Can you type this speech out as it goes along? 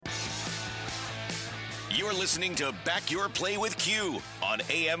You're listening to Back Your Play with Q on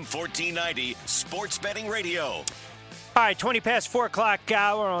AM 1490 Sports Betting Radio. All right, 20 past 4 o'clock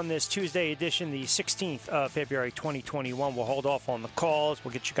hour on this Tuesday edition, the 16th of February 2021. We'll hold off on the calls.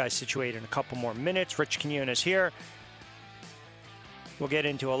 We'll get you guys situated in a couple more minutes. Rich Quinones here. We'll get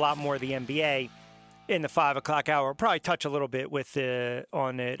into a lot more of the NBA in the 5 o'clock hour. We'll probably touch a little bit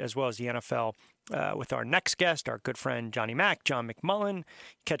on it as well as the NFL with our next guest, our good friend Johnny Mack, John McMullen.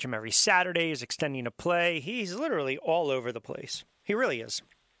 Catch him every Saturday. He's extending a play. He's literally all over the place. He really is.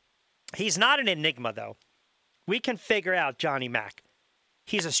 He's not an enigma, though. We can figure out Johnny Mack.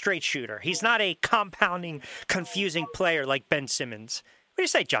 He's a straight shooter. He's not a compounding, confusing player like Ben Simmons. What do you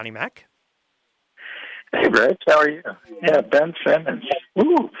say, Johnny Mack? Hey, Rich, how are you? Yeah, Ben Simmons.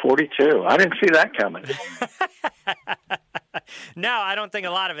 Ooh, 42. I didn't see that coming. No, I don't think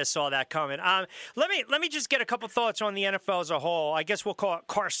a lot of us saw that coming. Let me just get a couple thoughts on the NFL as a whole. I guess we'll call it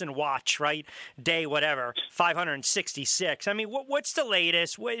Carson Watch, right? Day whatever, 566. I mean, what's the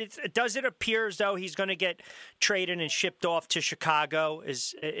latest? Does it appear as though he's going to get traded and shipped off to Chicago?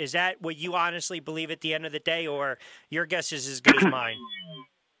 Is that what you honestly believe at the end of the day, or your guess is as good as mine?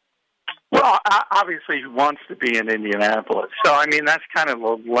 Well, obviously he wants to be in Indianapolis. So, I mean, that's kind of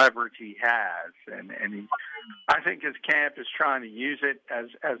the leverage he has. And I think his camp is trying to use it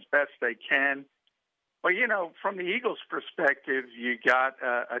as best they can. But, you know, from the Eagles' perspective, you got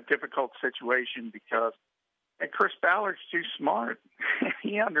a difficult situation because Chris Ballard's too smart.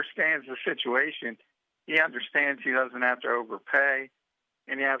 He understands the situation. He understands he doesn't have to overpay.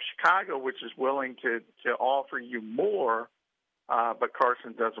 And you have Chicago, which is willing to offer you more, but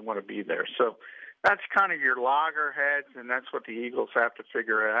Carson doesn't want to be there. So that's kind of your loggerheads, and that's what the Eagles have to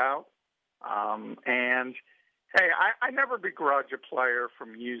figure out. And, hey, I never begrudge a player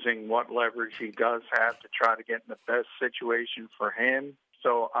from using what leverage he does have to try to get in the best situation for him.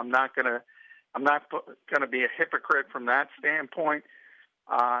 So I'm not going to be a hypocrite from that standpoint.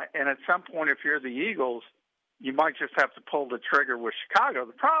 And at some point, if you're the Eagles, you might just have to pull the trigger with Chicago.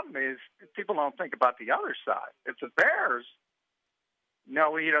 The problem is people don't think about the other side. If the Bears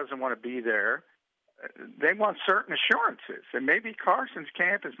know he doesn't want to be there, they want certain assurances. And maybe Carson's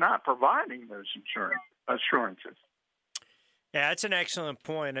camp is not providing those assurances. Yeah, that's an excellent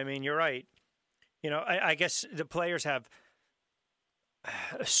point. I mean, you're right. You know, I guess the players have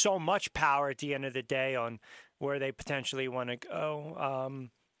so much power at the end of the day on where they potentially want to go.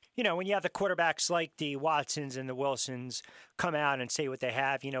 You know, when you have the quarterbacks like the Watsons and the Wilsons come out and say what they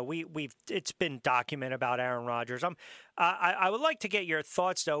have, you know, it's been documented about Aaron Rodgers. I would like to get your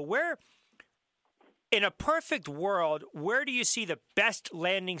thoughts, though. Where, in a perfect world, where do you see the best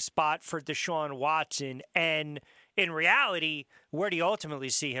landing spot for Deshaun Watson? And in reality, where do you ultimately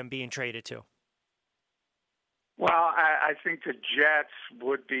see him being traded to? Well, I think the Jets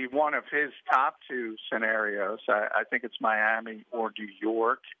would be one of his top two scenarios. I think it's Miami or New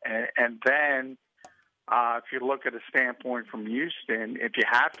York. And then if you look at a standpoint from Houston, if you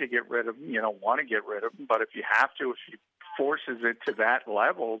have to get rid of him, you don't want to get rid of him. But if you have to, if he forces it to that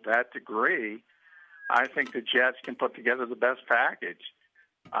level, that degree, I think the Jets can put together the best package,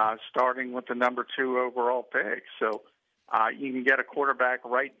 starting with the number 2 overall pick. So you can get a quarterback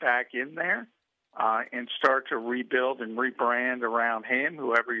right back in there. And start to rebuild and rebrand around him,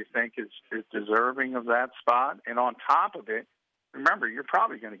 whoever you think is deserving of that spot. And on top of it, remember, you're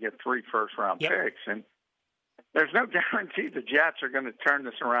probably going to get 3 first-round picks. And there's no guarantee the Jets are going to turn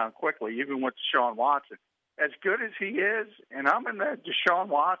this around quickly, even with Deshaun Watson. As good as he is, and I'm in the Deshaun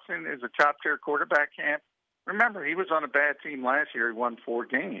Watson is a top-tier quarterback camp. Remember, he was on a bad team last year. He won 4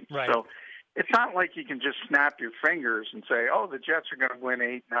 games. Right. So it's not like you can just snap your fingers and say, oh, the Jets are going to win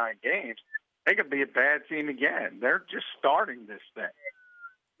 8, 9 games. They could be a bad team again. They're just starting this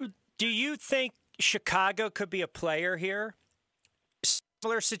thing. Do you think Chicago could be a player here?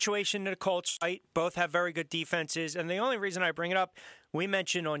 Similar situation to the Colts, right? Both have very good defenses. And the only reason I bring it up, we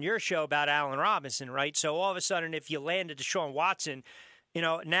mentioned on your show about Allen Robinson, right? So all of a sudden, if you landed Deshaun Watson, you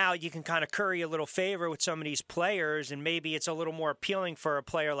know, now you can kind of curry a little favor with some of these players, and maybe it's a little more appealing for a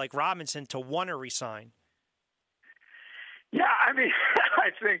player like Robinson to want to resign. Yeah, I mean,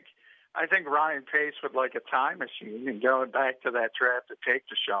 I think Ryan Pace would like a time machine and going back to that draft to take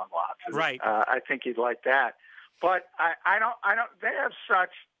Deshaun Watson. Right. I think he'd like that. But I don't. They have such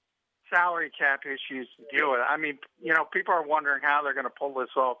salary cap issues to deal with. I mean, you know, people are wondering how they're going to pull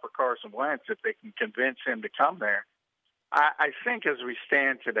this off for Carson Wentz if they can convince him to come there. I think as we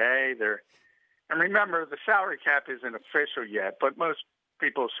stand today, and remember the salary cap isn't official yet, but most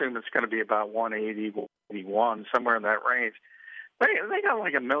people assume it's going to be about 180, 181, somewhere in that range. They got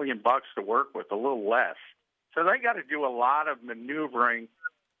like $1 million to work with, a little less. So they got to do a lot of maneuvering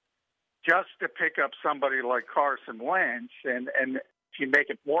just to pick up somebody like Carson Wentz, and if you make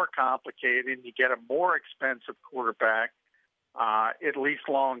it more complicated and you get a more expensive quarterback, at least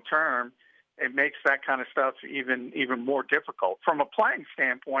long term, it makes that kind of stuff even more difficult. From a playing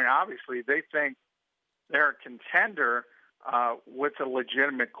standpoint, obviously, they think they're a contender with a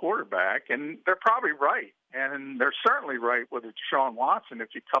legitimate quarterback, and they're probably right. And they're certainly right with Deshaun Watson if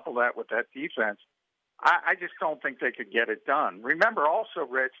you couple that with that defense. I just don't think they could get it done. Remember also,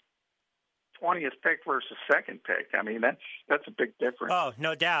 Rich, 20th pick versus second pick. I mean, that's a big difference. Oh,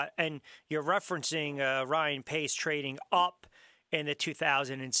 no doubt. And you're referencing Ryan Pace trading up in the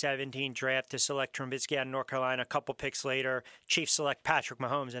 2017 draft to select Trubisky out of North Carolina. A couple picks later, Chiefs select Patrick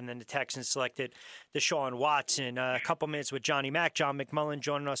Mahomes, and then the Texans selected Deshaun Watson. A couple minutes with Johnny Mack. John McMullen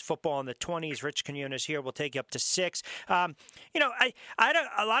joining us. Football in the 20s. Rich Quinones here. We'll take you up to 6. I had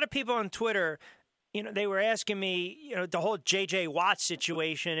a lot of people on Twitter. They were asking me, the whole J.J. Watt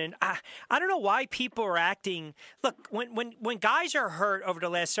situation, and I don't know why people are acting. Look, when guys are hurt over the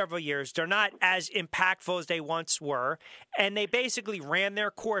last several years, they're not as impactful as they once were, and they basically ran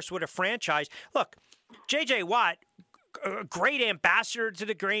their course with a franchise. Look, J.J. Watt, a great ambassador to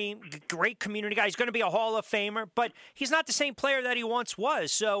the game, great community guy. He's going to be a Hall of Famer, but he's not the same player that he once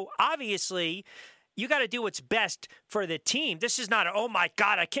was. So obviously, you got to do what's best for the team. This is not oh my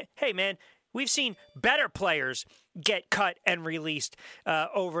God, I can't. Hey, man. We've seen better players get cut and released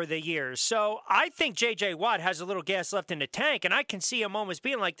over the years. So I think J.J. Watt has a little gas left in the tank, and I can see him almost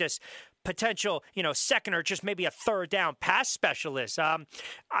being like this potential, second or just maybe a third down pass specialist.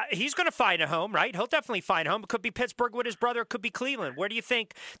 He's going to find a home, right? He'll definitely find a home. It could be Pittsburgh with his brother. It could be Cleveland. Where do you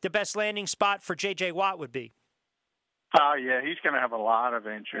think the best landing spot for J.J. Watt would be? Oh, yeah, he's going to have a lot of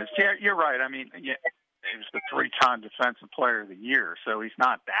interest. Yeah, you're right. I mean, yeah. He was the 3-time Defensive Player of the Year, so he's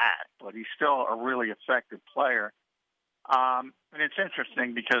not that, but he's still a really effective player. And it's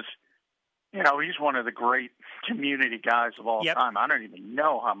interesting because, he's one of the great community guys of all time. I don't even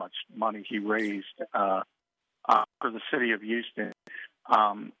know how much money he raised for the city of Houston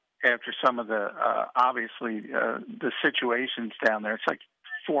after some of the, obviously, the situations down there. It's like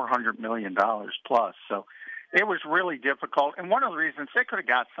 $400 million plus. So it was really difficult. And one of the reasons they could have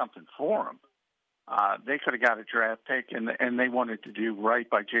got something for him. They could have got a draft pick, and they wanted to do right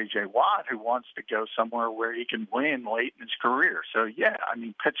by J.J. Watt, who wants to go somewhere where he can win late in his career. So, yeah, I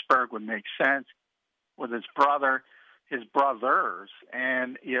mean, Pittsburgh would make sense with his brothers,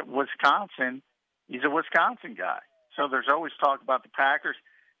 and Wisconsin, he's a Wisconsin guy. So there's always talk about the Packers.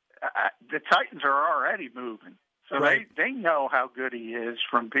 The Titans are already moving. So right. they know how good he is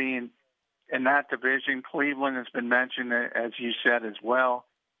from being in that division. Cleveland has been mentioned, as you said, as well.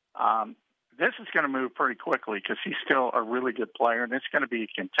 This is going to move pretty quickly because he's still a really good player, and it's going to be a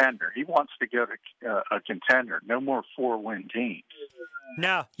contender. He wants to go to a contender. No more 4-win teams.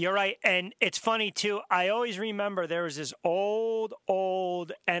 No, you're right. And it's funny, too. I always remember there was this old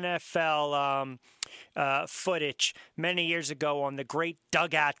NFL footage many years ago on the great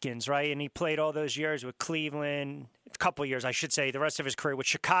Doug Atkins, right? And he played all those years with Cleveland, a couple of years, I should say, the rest of his career with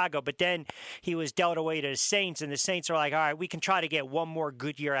Chicago. But then he was dealt away to the Saints, and the Saints are like, all right, we can try to get one more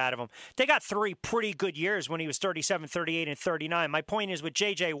good year out of him. They got 3 pretty good years when he was 37, 38, and 39. My point is with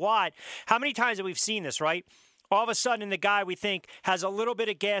J.J. Watt, how many times have we seen this, right? All of a sudden, the guy we think has a little bit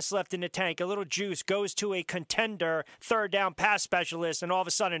of gas left in the tank, a little juice, goes to a contender, third down pass specialist, and all of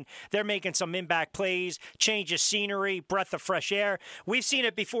a sudden they're making some in-back plays, change of scenery, breath of fresh air. We've seen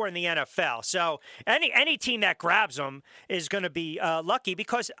it before in the NFL. So any team that grabs him is going to be lucky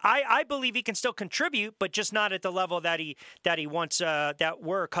because I believe he can still contribute, but just not at the level that he once that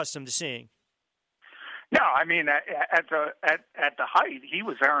we're accustomed to seeing. No, I mean at the height, he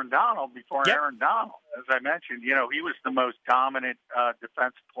was Aaron Donald before Aaron Donald. As I mentioned, he was the most dominant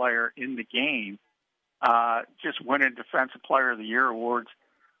defensive player in the game, just winning Defensive Player of the Year awards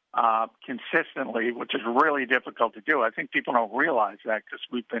consistently, which is really difficult to do. I think people don't realize that because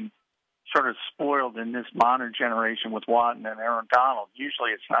we've been sort of spoiled in this modern generation with Watt and Aaron Donald.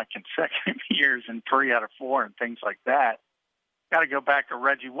 Usually it's not consecutive years and 3 out of 4 and things like that. Got to go back to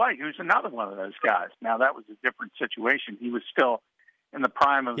Reggie White, who's another one of those guys. Now, that was a different situation. He was still in the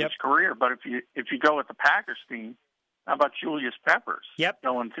prime of his career. But if you go with the Packers team, how about Julius Peppers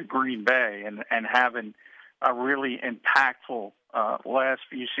going to Green Bay and having a really impactful last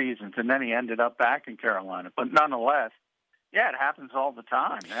few seasons, and then he ended up back in Carolina. But nonetheless, it happens all the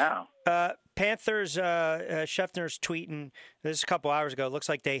time now. Panthers, Schefter's tweeting this a couple hours ago. It looks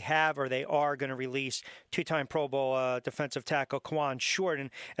like they have or they are going to release two-time Pro Bowl defensive tackle Kawann Short.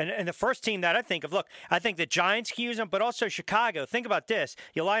 And the first team that I think of, look, I think the Giants can use him, but also Chicago. Think about this.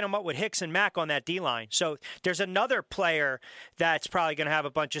 You line them up with Hicks and Mack on that D-line. So there's another player that's probably going to have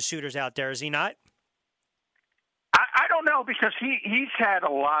a bunch of suitors out there, is he not? I don't know, because he's had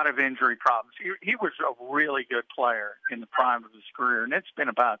a lot of injury problems. He was a really good player in the prime of his career, and it's been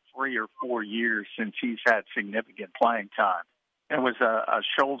about 3 or 4 years since he's had significant playing time. It was a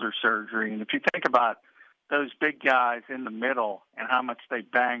shoulder surgery, and if you think about those big guys in the middle and how much they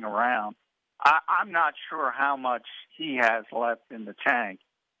bang around, I'm not sure how much he has left in the tank.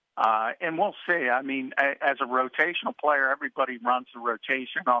 And we'll see. I mean, as a rotational player, everybody runs the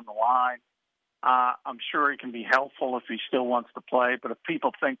rotation on the line. I'm sure he can be helpful if he still wants to play, but if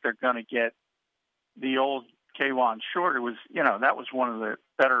people think they're going to get the old Kawann Short, it was, that was one of the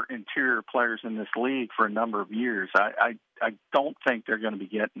better interior players in this league for a number of years. I don't think they're going to be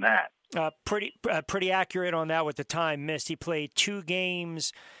getting that. Pretty accurate on that with the time missed. He played 2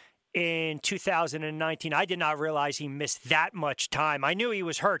 games in 2019. I did not realize he missed that much time. I knew he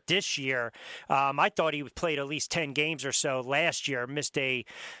was hurt this year. I thought he played at least 10 games or so last year.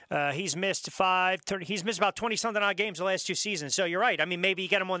 He's missed about 20-something odd games the last 2 seasons. So you're right. I mean, maybe you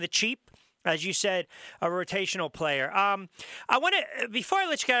get him on the cheap, as you said, a rotational player. I want to, before I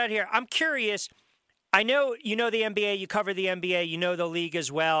let you get out of here, I'm curious. I know you know the NBA, you cover the NBA, you know the league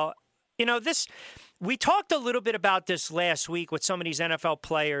as well. We talked a little bit about this last week with some of these NFL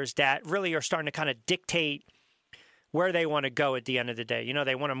players that really are starting to kind of dictate where they want to go at the end of the day.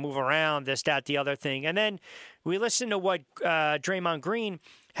 They want to move around, this, that, the other thing. And then we listened to what Draymond Green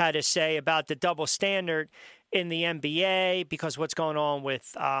had to say about the double standard in the NBA because what's going on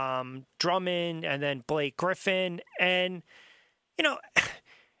with Drummond and then Blake Griffin. And,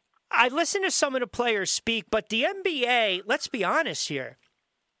 I listened to some of the players speak, but the NBA, let's be honest here,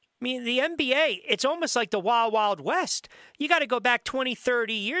 I mean, the NBA, it's almost like the Wild Wild West. You got to go back 20,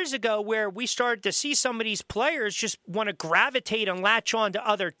 30 years ago where we started to see some of these players just want to gravitate and latch on to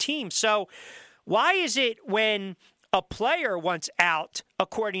other teams. So why is it when a player wants out,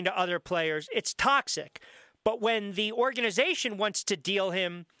 according to other players, it's toxic? But when the organization wants to deal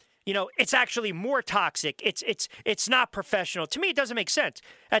him, it's actually more toxic. It's not professional. To me, it doesn't make sense.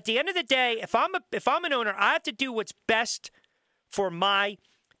 At the end of the day, if I'm an owner, I have to do what's best for my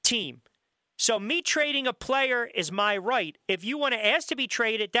team. So me trading a player is my right. If you want to ask to be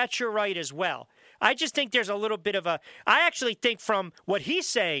traded, that's your right as well. I just think there's a little bit of I actually think from what he's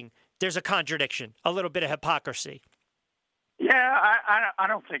saying, there's a contradiction, a little bit of hypocrisy. Yeah, I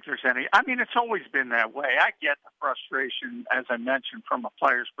don't think there's any. I mean, it's always been that way. I get the frustration, as I mentioned, from a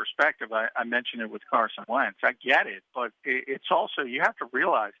player's perspective. I mentioned it with Carson Wentz. I get it, but it's also, you have to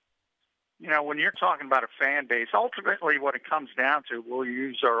realize, when you're talking about a fan base, ultimately what it comes down to, we'll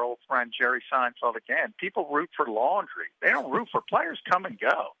use our old friend Jerry Seinfeld again, people root for laundry. They don't root for players come and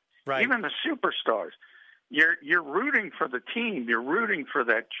go. Right. Even the superstars. You're rooting for the team. You're rooting for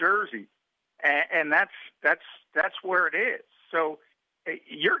that jersey. And that's where it is. So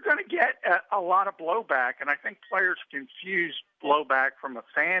you're going to get a lot of blowback, and I think players confuse blowback from a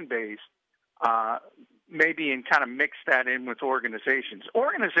fan base maybe and kind of mix that in with organizations.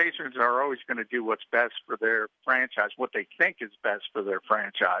 Organizations are always going to do what's best for their franchise, what they think is best for their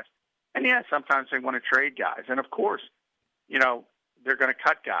franchise. And yeah, sometimes they want to trade guys. And of course, they're going to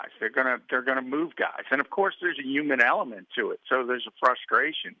cut guys. They're going to move guys. And of course, there's a human element to it. So there's a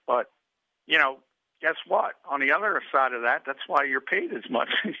frustration. But, guess what? On the other side of that, that's why you're paid as much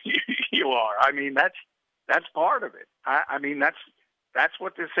as you are. I mean, that's part of it. I mean, that's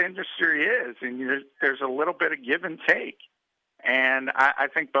what this industry is, and there's a little bit of give and take, and I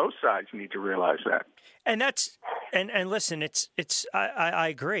think both sides need to realize that. And and listen, I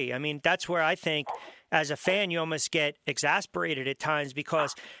agree. I mean, that's where I think, as a fan, you almost get exasperated at times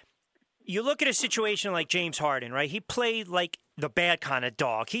because you look at a situation like James Harden, right? He played like the bad kind of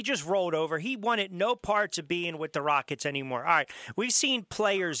dog. He just rolled over. He wanted no parts of being with the Rockets anymore. All right, we've seen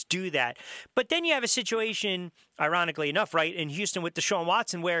players do that. But then you have a situation, ironically enough, right, in Houston with Deshaun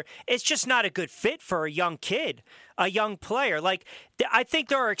Watson, where it's just not a good fit for a young kid, a young player. Like, I think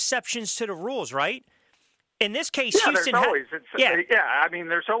there are exceptions to the rules, right? In this case, yeah, Houston I mean,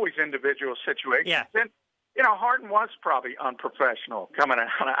 there's always individual situations. Yeah. And, Harden was probably unprofessional coming out.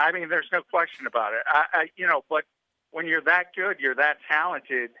 I mean, there's no question about it. But when you're that good, you're that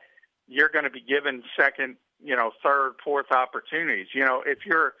talented, you're going to be given second, third, fourth opportunities. If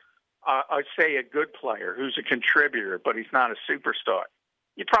you're, say, a good player who's a contributor, but he's not a superstar,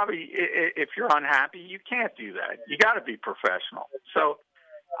 you probably, if you're unhappy, you can't do that. You got to be professional. So,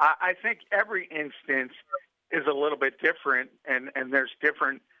 I think every instance is a little bit different, and there's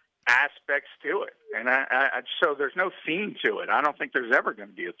different aspects to it. And so there's no theme to it. I don't think there's ever going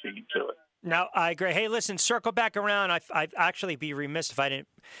to be a theme to it. No, I agree. Hey, listen, circle back around. I'd actually be remiss if I didn't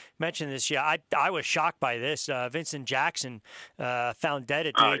mention this. Yeah, I was shocked by this. Vincent Jackson found dead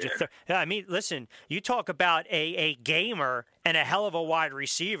at the age of 30. I mean, listen, you talk about a gamer and a hell of a wide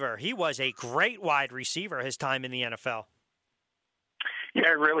receiver. He was a great wide receiver his time in the NFL. Yeah,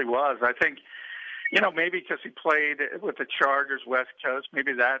 it really was. I think, maybe because he played with the Chargers, West Coast,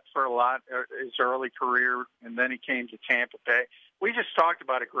 maybe that for a lot of his early career, and then he came to Tampa Bay. We just talked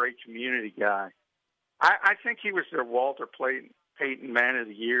about a great community guy. I think he was their Walter Payton Man of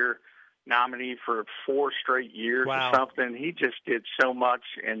the Year nominee for 4 straight years or something. He just did so much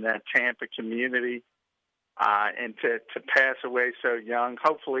in that Tampa community, and to pass away so young.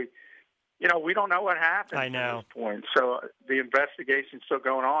 Hopefully, we don't know what happened at this point. So the investigation's still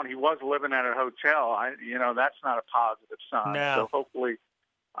going on. He was living at a hotel. That's not a positive sign. No. So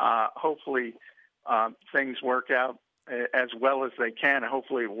hopefully things work out as well as they can.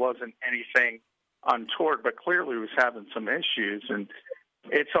 Hopefully it wasn't anything untoward, but clearly he was having some issues. And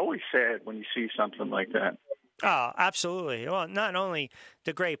it's always sad when you see something like that. Oh, absolutely. Well, not only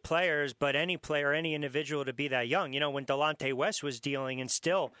the great players, but any player, any individual to be that young. When Delonte West was dealing and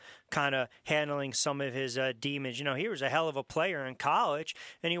still kind of handling some of his demons, he was a hell of a player in college,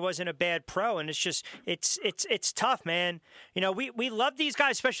 and he wasn't a bad pro. And it's just, it's tough, man. We love these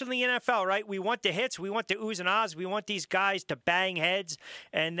guys, especially in the NFL, right? We want the hits, we want the oohs and ahs, we want these guys to bang heads,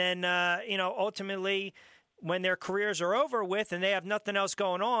 and then, ultimately, when their careers are over with and they have nothing else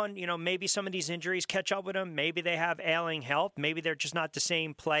going on, maybe some of these injuries catch up with them. Maybe they have ailing health. Maybe they're just not the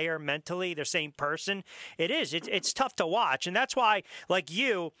same player mentally, the same person. It's tough to watch. And that's why, like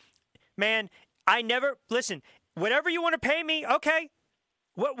you, man, listen, whatever you want to pay me, okay.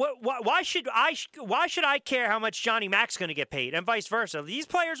 Why should I care how much Johnny Mac's going to get paid and vice versa? These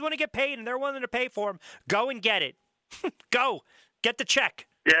players want to get paid and they're willing to pay for them. Go and get it. Go. Get the check.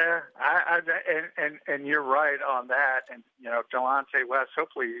 Yeah, and you're right on that. And Delonte West,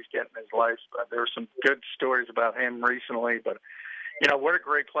 hopefully he's getting his life. There were some good stories about him recently, but what a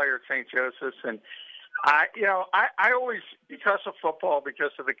great player at St. Joseph's. And I always, because of football, because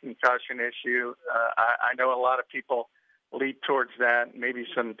of the concussion issue, I know a lot of people leap towards that. Maybe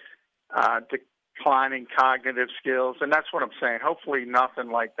some declining cognitive skills, and that's what I'm saying. Hopefully, nothing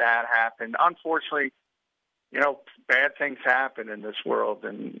like that happened. Unfortunately, bad things happen in this world,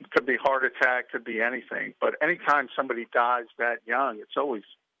 and it could be heart attack, could be anything. But anytime somebody dies that young, it's always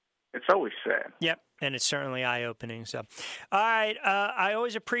sad. Yep, and it's certainly eye-opening. So, all right, I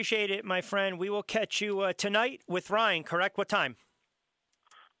always appreciate it, my friend. We will catch you tonight with Ryan, correct? What time?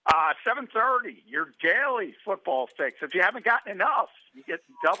 7:30, your daily football fix. If you haven't gotten enough, you get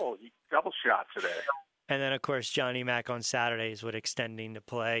double shot today. And then, of course, Johnny Mac on Saturdays with extending the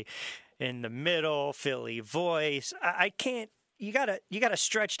play in the middle, Philly voice. I can't. You gotta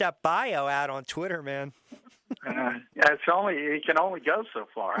stretch that bio out on Twitter, man. It can only go so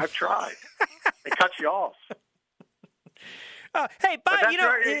far. I've tried. It cuts you off. Hey, Bob,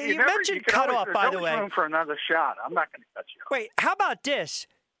 you mentioned cutoff, by the way. There's room for another shot. I'm not going to cut you off. Wait, how about this?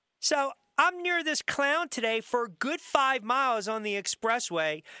 So I'm near this clown today for a good 5 miles on the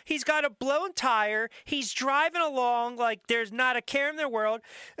expressway. He's got a blown tire. He's driving along like there's not a care in the world.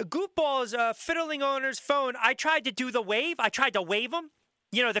 A goofball is fiddling on his phone. I tried to do the wave. I tried to wave him.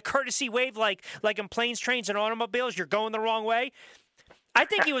 The courtesy wave like in planes, trains, and automobiles. You're going the wrong way. I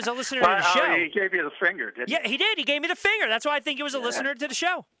think he was a listener to the show. He gave you the finger, didn't he? Yeah, he did. He gave me the finger. That's why I think he was a listener to the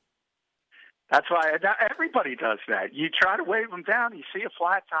show. That's why everybody does that. You try to wave them down. You see a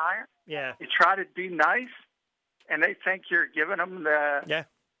flat tire. Yeah. You try to be nice, and they think you're giving them the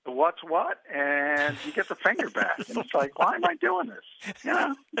what's what, and you get the finger back. And it's like, why am I doing this?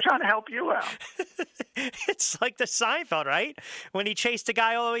 I'm trying to help you out. It's like the Seinfeld, right? When he chased the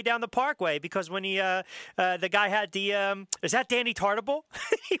guy all the way down the Parkway because when he the guy had the is that Danny Tartable?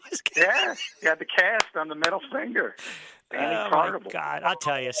 He had the cast on the middle finger. Oh, my God. I'll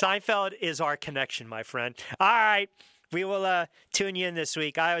tell you, Seinfeld is our connection, my friend. All right. We will tune you in this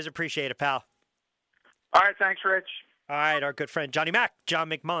week. I always appreciate it, pal. All right. Thanks, Rich. All right, our good friend Johnny Mac, John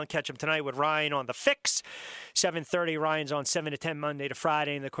McMullen. Catch him tonight with Ryan on The Fix. 7:30, Ryan's on 7 to 10 Monday to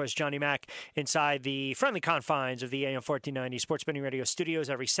Friday. And, of course, Johnny Mac inside the friendly confines of the AM 1490 Sports Betting Radio studios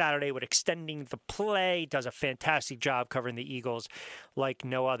every Saturday with Extending the Play. Does a fantastic job covering the Eagles like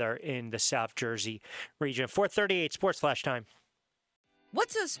no other in the South Jersey region. 4:38, Sports Flash time.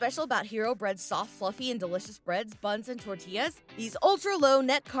 What's so special about Hero Bread's soft, fluffy, and delicious breads, buns, and tortillas? These ultra-low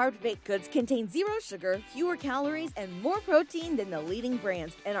net-carb baked goods contain zero sugar, fewer calories, and more protein than the leading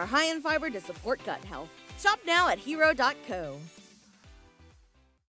brands, and are high in fiber to support gut health. Shop now at Hero.co.